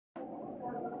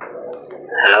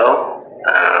Hello,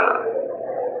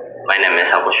 my name is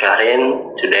Alfu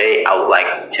Syahrin. Today I would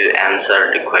like to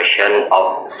answer the question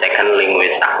of second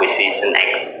language acquisition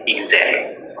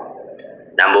exam.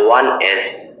 Number one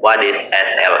is, what is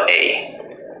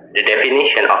SLA? The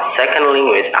definition of second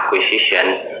language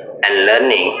acquisition and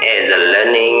learning is the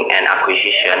learning and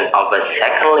acquisition of a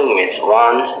second language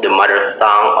once the mother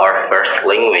tongue or first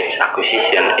language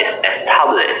acquisition is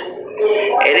established.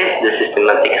 It is the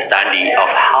systematic study of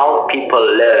how people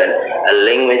learn a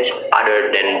language other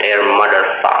than their mother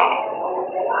tongue.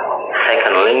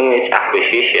 Second language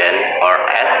acquisition, or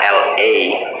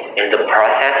SLA, is the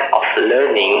process of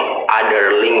learning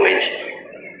other language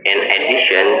in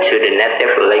addition to the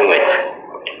native language.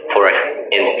 For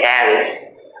instance,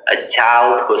 a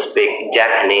child who speaks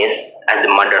Japanese as the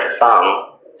mother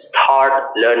tongue starts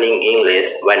learning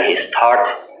English when he starts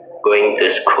going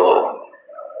to school.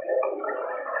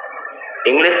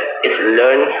 English is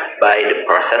learned by the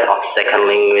process of second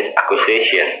language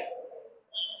acquisition.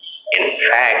 In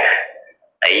fact,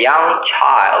 a young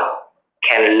child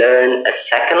can learn a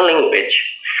second language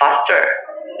faster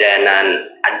than an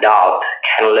adult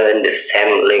can learn the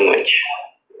same language.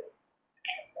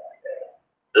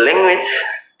 Language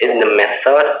is the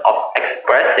method of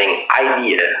expressing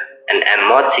idea and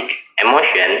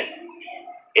emotion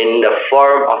in the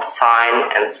form of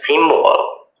sign and symbol.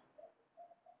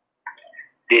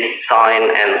 These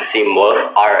signs and symbols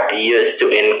are used to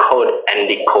encode and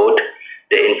decode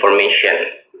the information.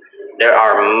 There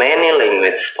are many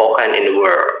languages spoken in the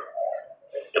world.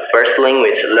 The first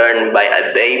language learned by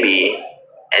a baby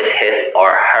is his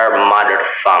or her mother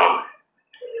tongue.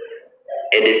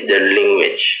 It is the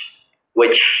language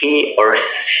which he or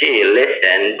she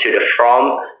listens to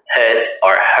from his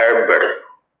or her birth.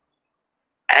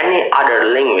 Any other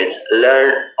language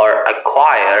learned or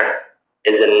acquired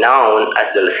is known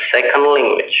as the second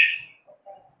language.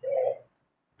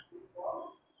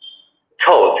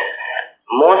 Thought,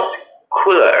 most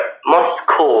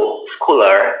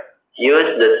scholars use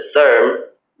the term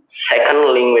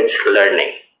second language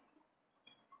learning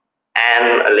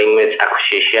and language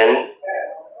acquisition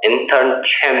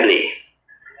interchangeably.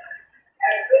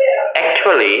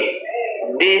 Actually,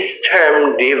 these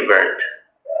terms differ.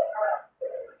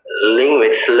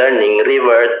 Language learning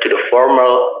refers to the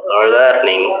formal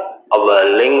learning of a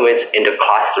language in the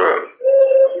classroom.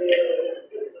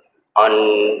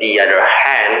 On the other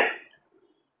hand,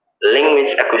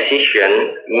 language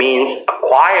acquisition means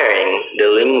acquiring the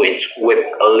language with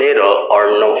little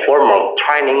or no formal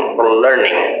training or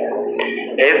learning.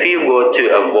 If you go to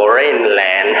a foreign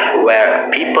land where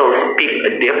people speak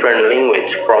a different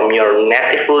language from your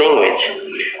native language,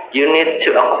 you need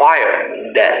to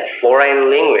acquire that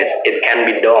foreign language. It can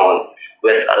be done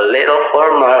with a little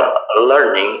formal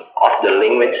learning of the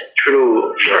language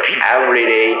through your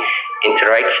everyday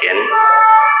interaction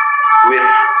with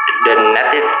the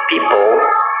native people,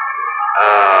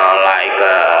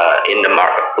 in the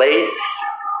marketplace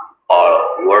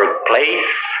or workplace,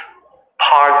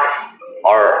 parks,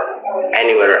 or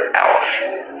anywhere else.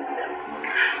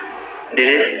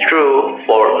 This is true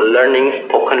for learning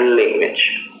spoken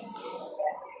language.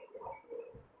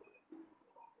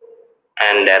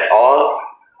 And that's all,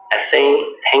 I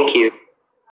think. Thank you.